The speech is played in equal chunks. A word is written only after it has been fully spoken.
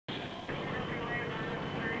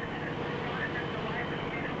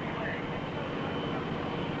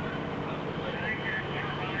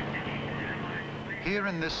Here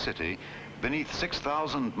in this city, beneath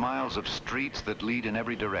 6,000 miles of streets that lead in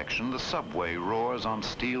every direction, the subway roars on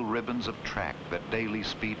steel ribbons of track that daily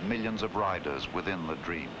speed millions of riders within the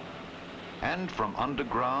dream. And from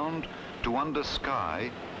underground to under sky,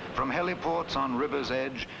 from heliports on river's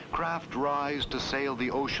edge, craft rise to sail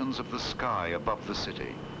the oceans of the sky above the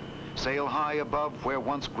city. Sail high above where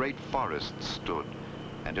once great forests stood,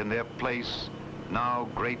 and in their place, now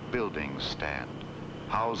great buildings stand,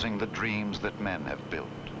 housing the dreams that men have built.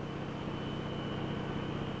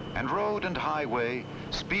 And road and highway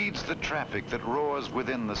speeds the traffic that roars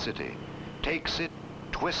within the city, takes it,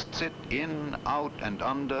 twists it in, out, and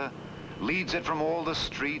under, leads it from all the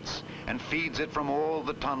streets, and feeds it from all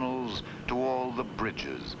the tunnels to all the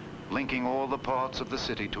bridges, linking all the parts of the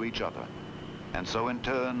city to each other, and so in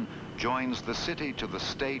turn joins the city to the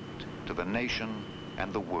state, to the nation,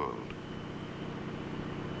 and the world.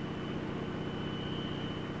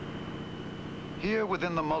 Here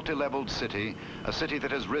within the multi-leveled city, a city that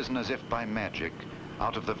has risen as if by magic,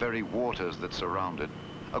 out of the very waters that surround it,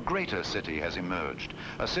 a greater city has emerged,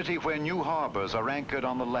 a city where new harbors are anchored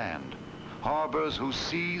on the land, harbors whose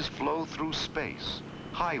seas flow through space,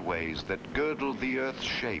 highways that girdle the earth's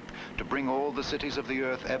shape to bring all the cities of the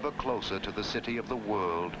earth ever closer to the city of the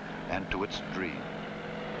world and to its dream.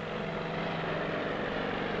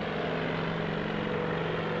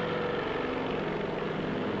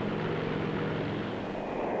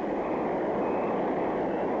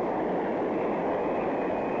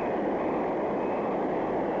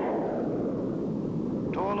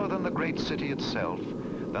 Taller than the great city itself,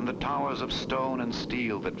 than the towers of stone and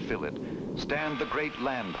steel that fill it, stand the great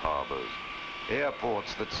land harbors,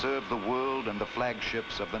 airports that serve the world and the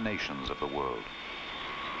flagships of the nations of the world.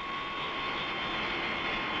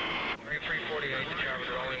 348, the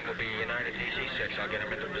charter rolling will be United DC-6. I'll get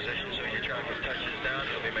him into position. So your traffic touches down,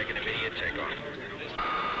 he'll be making immediate takeoff.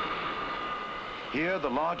 Here, the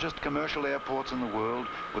largest commercial airports in the world,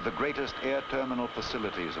 with the greatest air terminal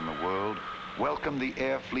facilities in the world, welcome the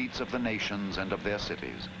air fleets of the nations and of their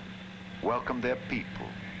cities. Welcome their people,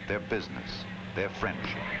 their business, their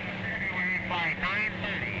friendship. Flight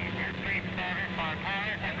 930, your street started for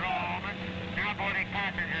Paris and Rome, now boarding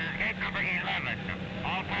passengers, gate number 11.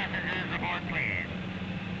 All passengers aboard, please.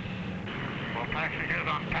 Well, passengers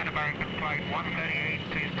on Pan American Flight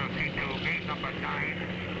 138, please proceed to gate number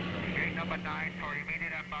 9. Gate number 9 for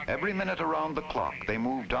immediate embarkation. Every minute around the clock, they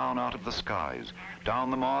move down out of the skies,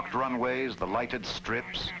 down the marked runways, the lighted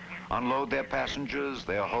strips, unload their passengers,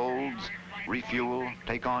 their holds, refuel,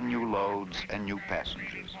 take on new loads and new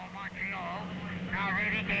passengers. Now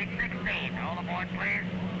ready, gate 16. All aboard, please.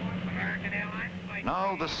 American Airlines.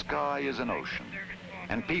 Now the sky is an ocean,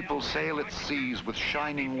 and people sail its seas with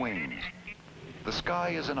shining wings. The sky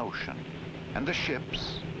is an ocean, and the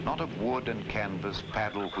ships, not of wood and canvas,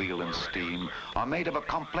 paddle, wheel, and steam, are made of a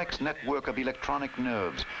complex network of electronic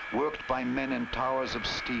nerves worked by men in towers of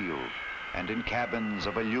steel and in cabins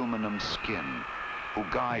of aluminum skin, who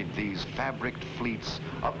guide these fabriced fleets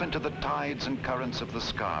up into the tides and currents of the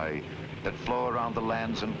sky that flow around the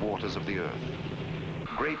lands and waters of the earth.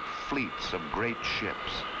 Great fleets of great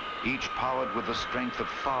ships, each powered with the strength of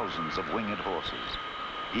thousands of winged horses,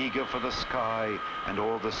 eager for the sky and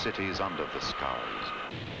all the cities under the skies.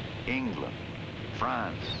 England,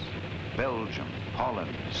 France, Belgium,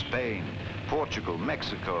 Holland, Spain, Portugal,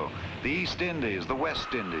 Mexico, the East Indies, the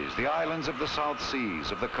West Indies, the islands of the South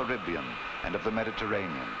Seas, of the Caribbean, and of the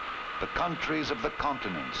Mediterranean, the countries of the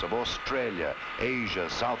continents of Australia, Asia,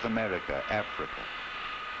 South America, Africa.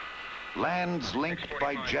 Lands linked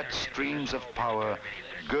by jet streams of power,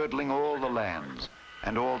 girdling all the lands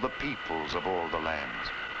and all the peoples of all the lands.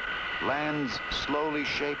 Lands slowly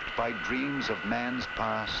shaped by dreams of man's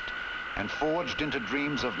past and forged into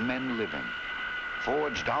dreams of men living,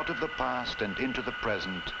 forged out of the past and into the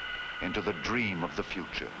present, into the dream of the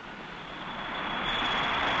future.